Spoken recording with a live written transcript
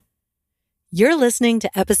You're listening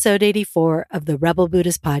to episode 84 of the Rebel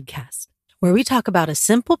Buddhist Podcast, where we talk about a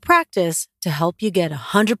simple practice to help you get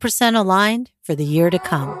 100% aligned for the year to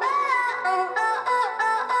come.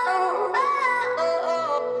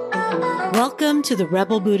 Welcome to the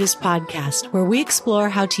Rebel Buddhist Podcast, where we explore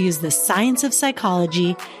how to use the science of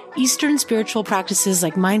psychology, Eastern spiritual practices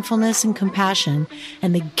like mindfulness and compassion,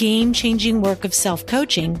 and the game-changing work of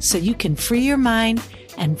self-coaching so you can free your mind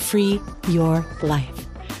and free your life.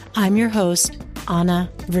 I'm your host,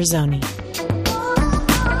 Anna Verzoni.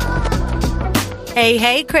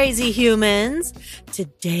 Hey, crazy humans.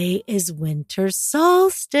 Today is winter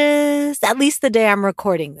solstice, at least the day I'm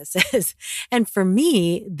recording this is. And for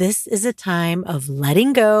me, this is a time of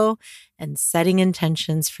letting go and setting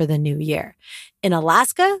intentions for the new year. In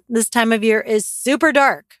Alaska, this time of year is super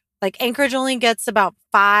dark. Like Anchorage only gets about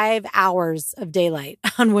 5 hours of daylight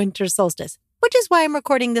on winter solstice, which is why I'm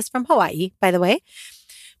recording this from Hawaii, by the way.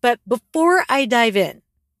 But before I dive in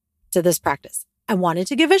to this practice, I wanted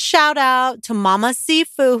to give a shout out to Mama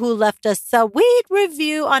Sifu, who left a sweet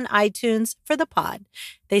review on iTunes for the pod.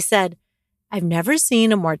 They said, I've never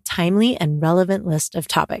seen a more timely and relevant list of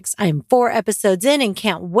topics. I am 4 episodes in and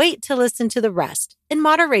can't wait to listen to the rest. In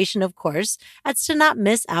moderation, of course, as to not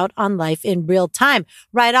miss out on life in real time.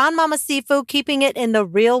 Right on, Mama Sifu, keeping it in the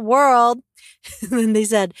real world. And they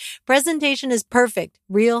said, presentation is perfect,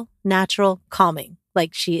 real, natural, calming.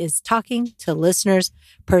 Like she is talking to listeners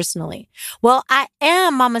personally. Well, I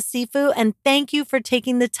am Mama Sifu, and thank you for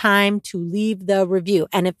taking the time to leave the review.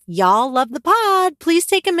 And if y'all love the pod, please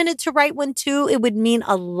take a minute to write one too. It would mean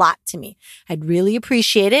a lot to me. I'd really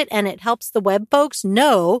appreciate it, and it helps the web folks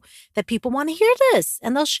know that people want to hear this,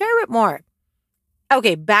 and they'll share it more.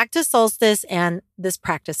 Okay, back to solstice and this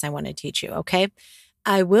practice I want to teach you, okay?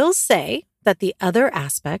 I will say that the other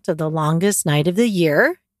aspect of the longest night of the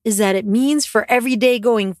year is that it means for every day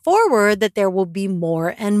going forward that there will be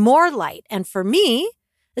more and more light. And for me,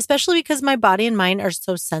 especially because my body and mind are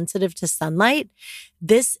so sensitive to sunlight,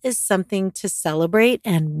 this is something to celebrate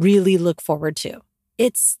and really look forward to.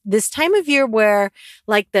 It's this time of year where,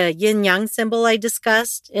 like the yin-yang symbol I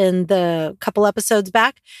discussed in the couple episodes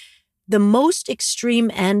back, the most extreme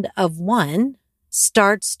end of one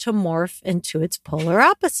starts to morph into its polar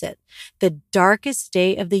opposite. The darkest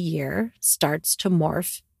day of the year starts to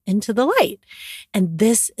morph into the light. And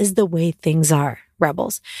this is the way things are,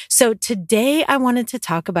 rebels. So today I wanted to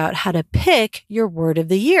talk about how to pick your word of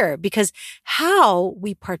the year, because how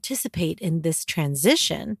we participate in this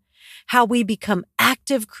transition, how we become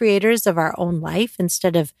active creators of our own life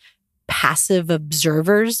instead of passive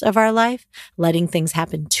observers of our life, letting things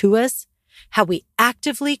happen to us, how we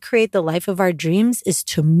actively create the life of our dreams is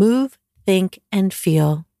to move, think, and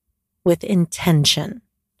feel with intention.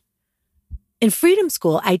 In Freedom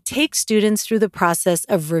School, I take students through the process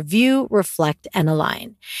of review, reflect, and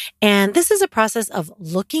align. And this is a process of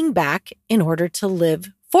looking back in order to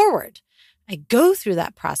live forward. I go through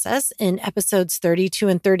that process in episodes 32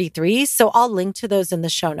 and 33, so I'll link to those in the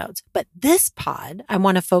show notes. But this pod, I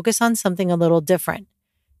want to focus on something a little different.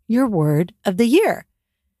 Your word of the year.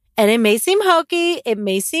 And it may seem hokey, it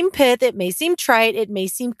may seem pith, it may seem trite, it may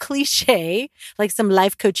seem cliche, like some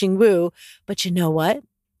life coaching woo, but you know what?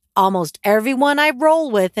 Almost everyone I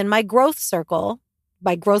roll with in my growth circle,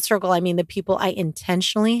 by growth circle, I mean the people I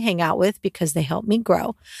intentionally hang out with because they help me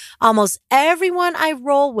grow. Almost everyone I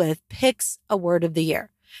roll with picks a word of the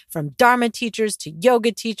year, from Dharma teachers to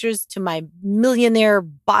yoga teachers to my millionaire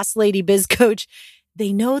boss lady biz coach.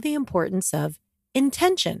 They know the importance of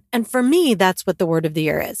intention. And for me, that's what the word of the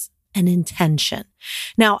year is. An intention.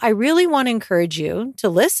 Now, I really want to encourage you to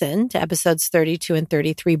listen to episodes 32 and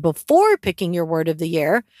 33 before picking your word of the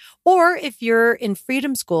year, or if you're in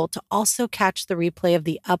Freedom School, to also catch the replay of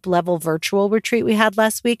the up-level virtual retreat we had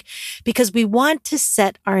last week, because we want to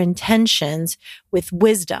set our intentions with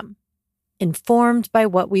wisdom, informed by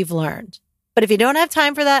what we've learned. But if you don't have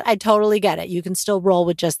time for that, I totally get it. You can still roll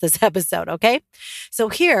with just this episode, okay? So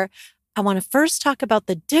here, I want to first talk about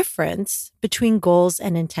the difference between goals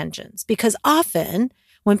and intentions, because often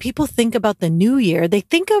when people think about the new year, they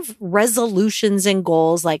think of resolutions and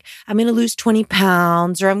goals like I'm going to lose 20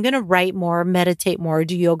 pounds or I'm going to write more, meditate more,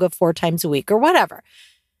 do yoga 4 times a week or whatever.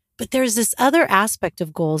 But there's this other aspect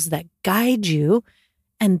of goals that guide you,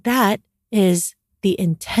 and that is the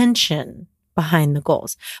intention behind the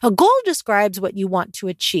goals. A goal describes what you want to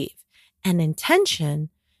achieve. An intention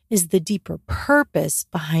is the deeper purpose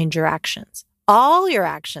behind your actions. All your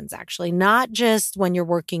actions, actually, not just when you're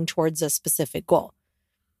working towards a specific goal.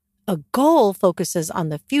 A goal focuses on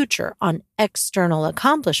the future, on external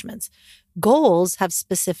accomplishments. Goals have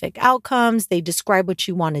specific outcomes. They describe what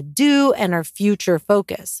you want to do and are future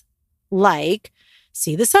focused. like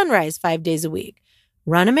see the sunrise 5 days a week,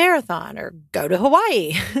 run a marathon, or go to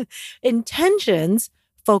Hawaii. Intentions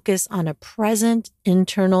focus on a present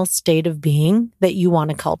internal state of being that you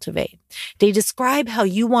want to cultivate. They describe how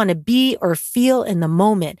you want to be or feel in the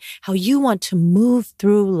moment, how you want to move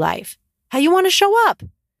through life, how you want to show up,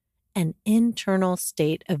 an internal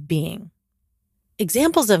state of being.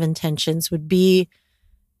 Examples of intentions would be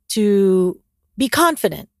to be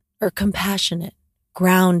confident or compassionate,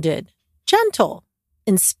 grounded, gentle,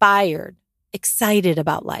 inspired, excited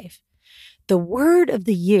about life. The word of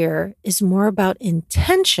the year is more about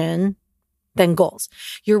intention than goals.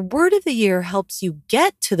 Your word of the year helps you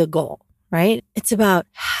get to the goal, right? It's about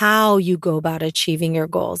how you go about achieving your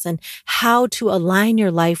goals and how to align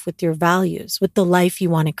your life with your values, with the life you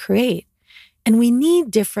want to create. And we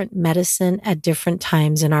need different medicine at different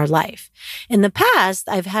times in our life. In the past,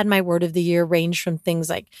 I've had my word of the year range from things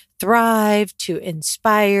like thrive to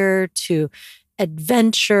inspire to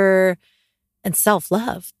adventure and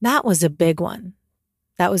self-love. That was a big one.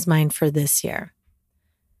 That was mine for this year.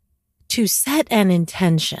 To set an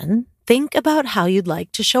intention, think about how you'd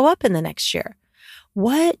like to show up in the next year.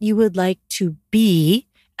 What you would like to be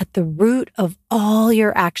at the root of all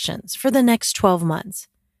your actions for the next 12 months.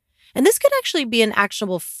 And this could actually be an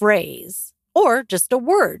actionable phrase or just a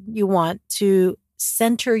word you want to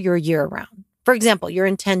center your year around. For example, your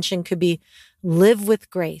intention could be live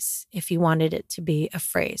with grace if you wanted it to be a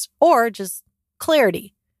phrase, or just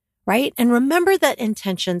clarity, right? And remember that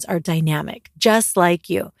intentions are dynamic, just like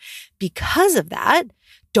you. Because of that,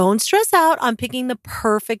 don't stress out on picking the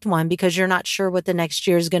perfect one because you're not sure what the next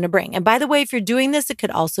year is going to bring. And by the way, if you're doing this, it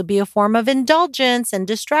could also be a form of indulgence and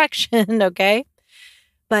distraction, okay?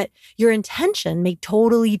 But your intention may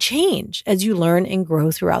totally change as you learn and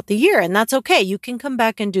grow throughout the year. And that's okay. You can come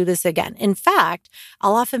back and do this again. In fact,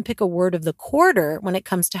 I'll often pick a word of the quarter when it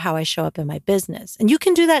comes to how I show up in my business. And you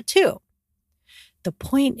can do that too. The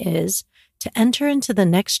point is to enter into the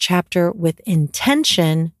next chapter with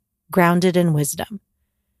intention grounded in wisdom.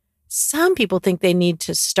 Some people think they need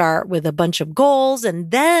to start with a bunch of goals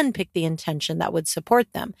and then pick the intention that would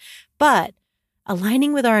support them. But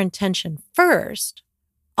aligning with our intention first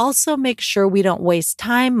also makes sure we don't waste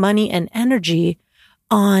time, money, and energy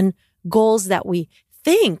on goals that we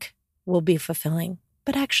think will be fulfilling,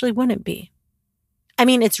 but actually wouldn't be. I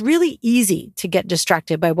mean, it's really easy to get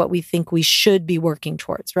distracted by what we think we should be working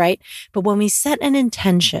towards, right? But when we set an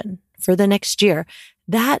intention for the next year,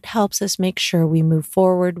 that helps us make sure we move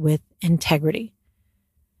forward with integrity.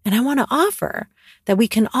 And I want to offer that we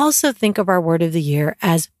can also think of our word of the year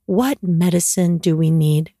as what medicine do we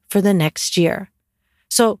need for the next year?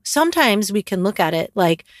 So sometimes we can look at it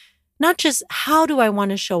like not just how do I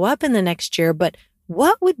want to show up in the next year, but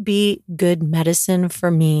what would be good medicine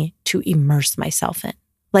for me to immerse myself in?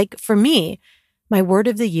 Like for me, my word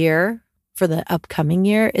of the year for the upcoming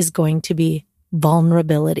year is going to be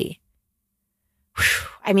vulnerability. Whew.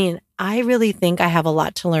 I mean, I really think I have a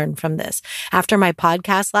lot to learn from this. After my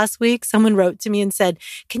podcast last week, someone wrote to me and said,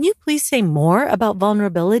 "Can you please say more about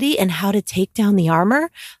vulnerability and how to take down the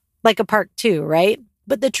armor?" Like a part 2, right?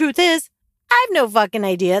 But the truth is, I have no fucking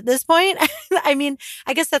idea at this point. I mean,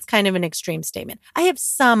 I guess that's kind of an extreme statement. I have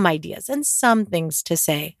some ideas and some things to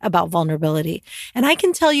say about vulnerability. And I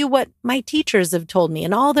can tell you what my teachers have told me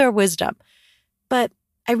in all their wisdom. But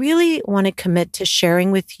I really want to commit to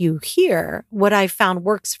sharing with you here what I found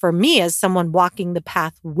works for me as someone walking the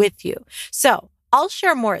path with you. So I'll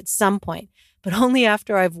share more at some point, but only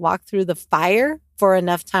after I've walked through the fire for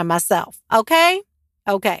enough time myself. Okay?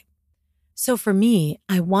 Okay. So for me,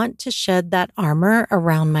 I want to shed that armor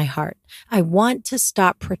around my heart. I want to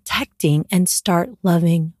stop protecting and start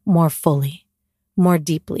loving more fully, more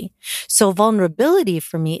deeply. So vulnerability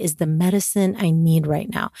for me is the medicine I need right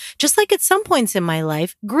now. Just like at some points in my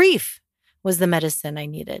life, grief was the medicine I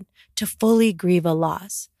needed to fully grieve a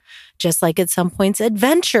loss. Just like at some points,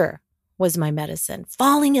 adventure was my medicine.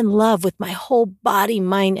 Falling in love with my whole body,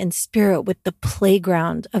 mind, and spirit with the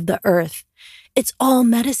playground of the earth. It's all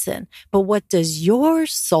medicine. But what does your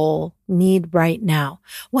soul need right now?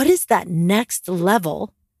 What is that next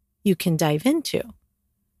level you can dive into?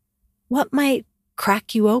 What might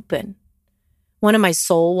crack you open? One of my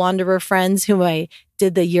soul wanderer friends who I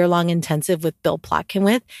did the year-long intensive with Bill Plotkin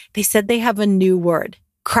with, they said they have a new word,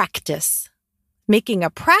 cractus. Making a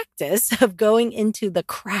practice of going into the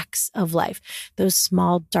cracks of life, those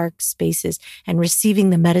small dark spaces, and receiving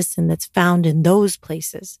the medicine that's found in those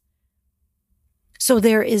places. So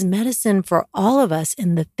there is medicine for all of us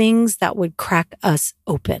in the things that would crack us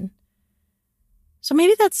open. So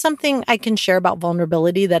maybe that's something I can share about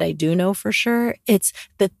vulnerability that I do know for sure. It's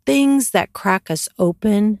the things that crack us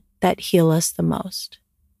open that heal us the most,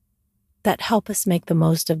 that help us make the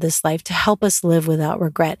most of this life, to help us live without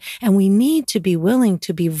regret. And we need to be willing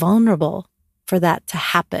to be vulnerable for that to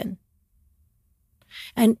happen.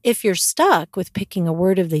 And if you're stuck with picking a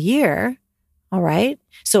word of the year, all right,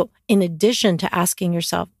 so in addition to asking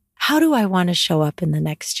yourself, how do I want to show up in the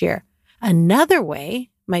next year? Another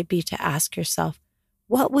way might be to ask yourself,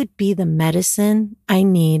 what would be the medicine I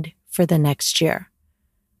need for the next year?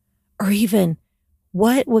 Or even,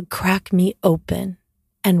 what would crack me open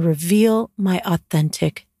and reveal my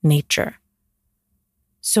authentic nature?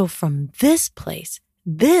 So from this place,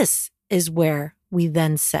 this is where we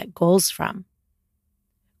then set goals from.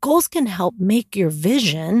 Goals can help make your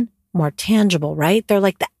vision more tangible, right? They're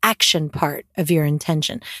like the action part of your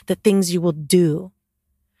intention, the things you will do.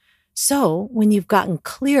 So when you've gotten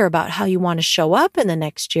clear about how you want to show up in the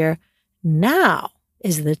next year, now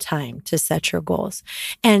is the time to set your goals.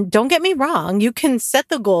 And don't get me wrong, you can set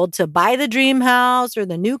the goal to buy the dream house or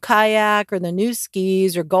the new kayak or the new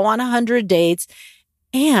skis or go on 100 dates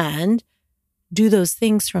and do those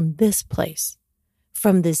things from this place,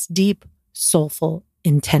 from this deep, soulful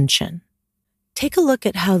intention. Take a look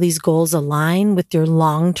at how these goals align with your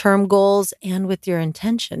long-term goals and with your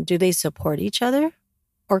intention. Do they support each other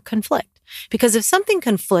or conflict? Because if something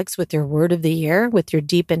conflicts with your word of the year, with your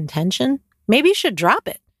deep intention, maybe you should drop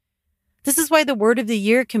it. This is why the word of the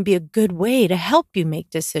year can be a good way to help you make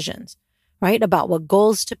decisions, right? About what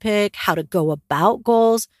goals to pick, how to go about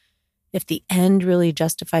goals, if the end really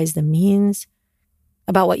justifies the means,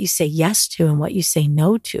 about what you say yes to and what you say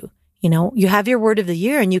no to. You know, you have your word of the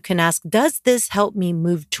year and you can ask, does this help me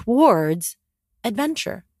move towards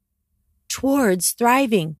adventure, towards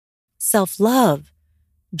thriving, self-love,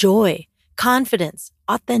 joy, confidence,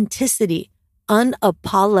 authenticity,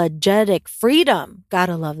 unapologetic freedom?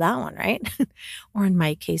 Gotta love that one, right? Or in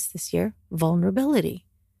my case this year, vulnerability.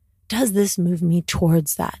 Does this move me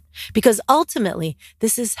towards that? Because ultimately,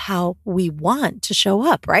 this is how we want to show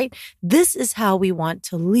up, right? This is how we want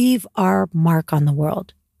to leave our mark on the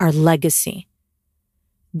world, our legacy.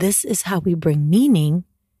 This is how we bring meaning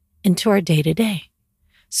into our day-to-day.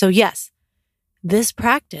 So yes, this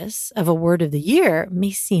practice of a word of the year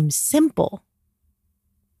may seem simple,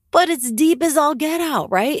 but it's deep as all get out,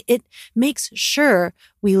 right? It makes sure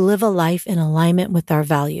we live a life in alignment with our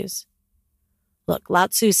values. Look, Lao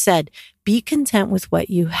Tzu said, be content with what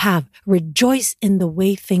you have. Rejoice in the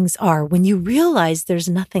way things are. When you realize there's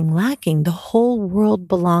nothing lacking, the whole world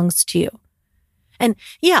belongs to you. And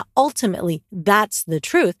yeah, ultimately, that's the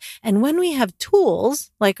truth. And when we have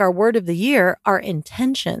tools like our word of the year, our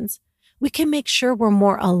intentions, we can make sure we're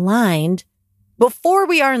more aligned before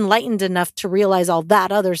we are enlightened enough to realize all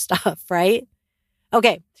that other stuff, right?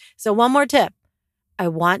 Okay, so one more tip. I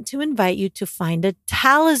want to invite you to find a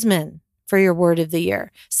talisman for your word of the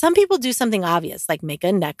year. Some people do something obvious, like make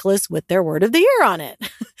a necklace with their word of the year on it.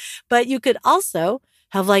 But you could also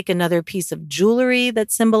have like another piece of jewelry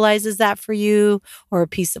that symbolizes that for you, or a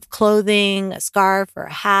piece of clothing, a scarf or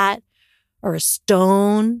a hat, or a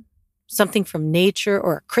stone, something from nature,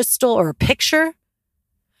 or a crystal or a picture.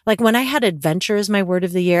 Like when I had adventure as my word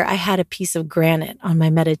of the year, I had a piece of granite on my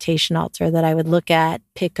meditation altar that I would look at,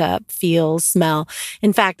 pick up, feel, smell.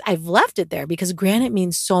 In fact, I've left it there because granite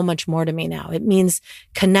means so much more to me now. It means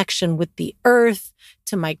connection with the earth,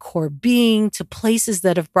 to my core being, to places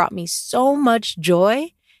that have brought me so much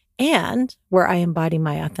joy and where I embody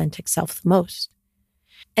my authentic self the most.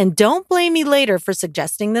 And don't blame me later for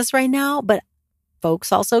suggesting this right now, but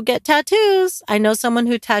folks also get tattoos. I know someone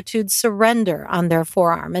who tattooed surrender on their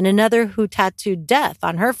forearm and another who tattooed death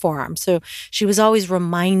on her forearm. So she was always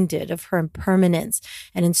reminded of her impermanence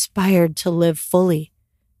and inspired to live fully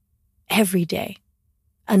every day.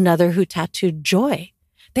 Another who tattooed joy.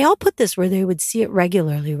 They all put this where they would see it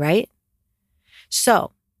regularly, right?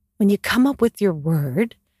 So when you come up with your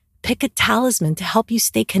word, pick a talisman to help you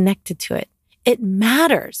stay connected to it. It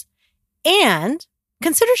matters. And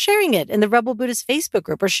consider sharing it in the Rebel Buddhist Facebook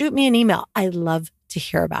group or shoot me an email. I love to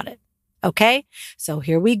hear about it. Okay? So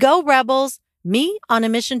here we go, Rebels. Me on a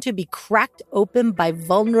mission to be cracked open by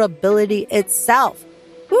vulnerability itself.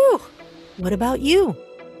 Whew. What about you?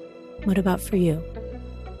 What about for you?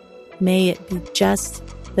 May it be just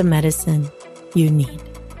the medicine you need.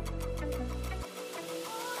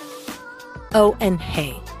 Oh, and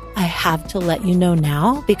hey, I have to let you know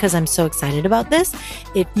now, because I'm so excited about this.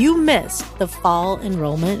 If you missed the fall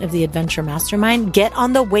enrollment of the Adventure Mastermind, get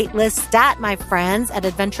on the waitlist stat, my friends, at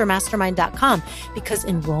adventuremastermind.com, because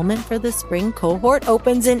enrollment for the spring cohort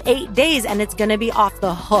opens in 8 days and it's going to be off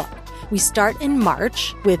the hook. We start in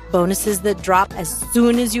March with bonuses that drop as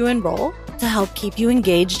soon as you enroll. to help keep you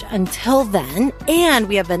engaged until then. And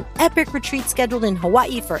we have an epic retreat scheduled in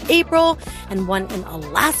Hawaii for April and one in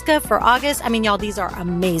Alaska for August. I mean, y'all, these are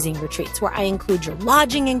amazing retreats where I include your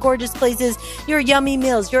lodging in gorgeous places, your yummy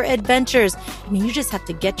meals, your adventures. I mean, you just have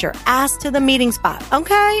to get your ass to the meeting spot,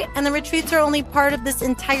 okay? And the retreats are only part of this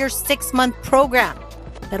entire 6-month program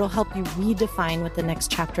that'll help you redefine what the next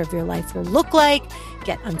chapter of your life will look like,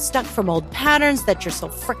 get unstuck from old patterns that you're so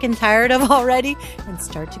freaking tired of already, and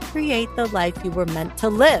start to create the life you were meant to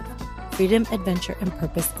live. Freedom, adventure, and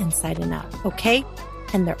purpose inside and out, okay?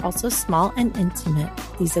 And they're also small and intimate,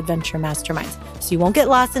 these adventure masterminds. So you won't get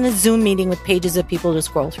lost in a Zoom meeting with pages of people to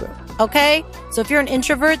scroll through, okay? So if you're an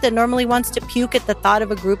introvert that normally wants to puke at the thought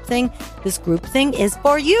of a group thing, this group thing is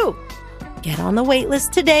for you. Get on the wait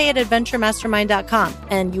list today at adventuremastermind.com,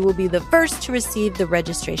 and you will be the first to receive the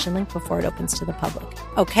registration link before it opens to the public.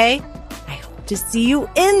 Okay? I hope to see you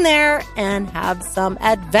in there and have some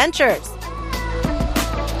adventures.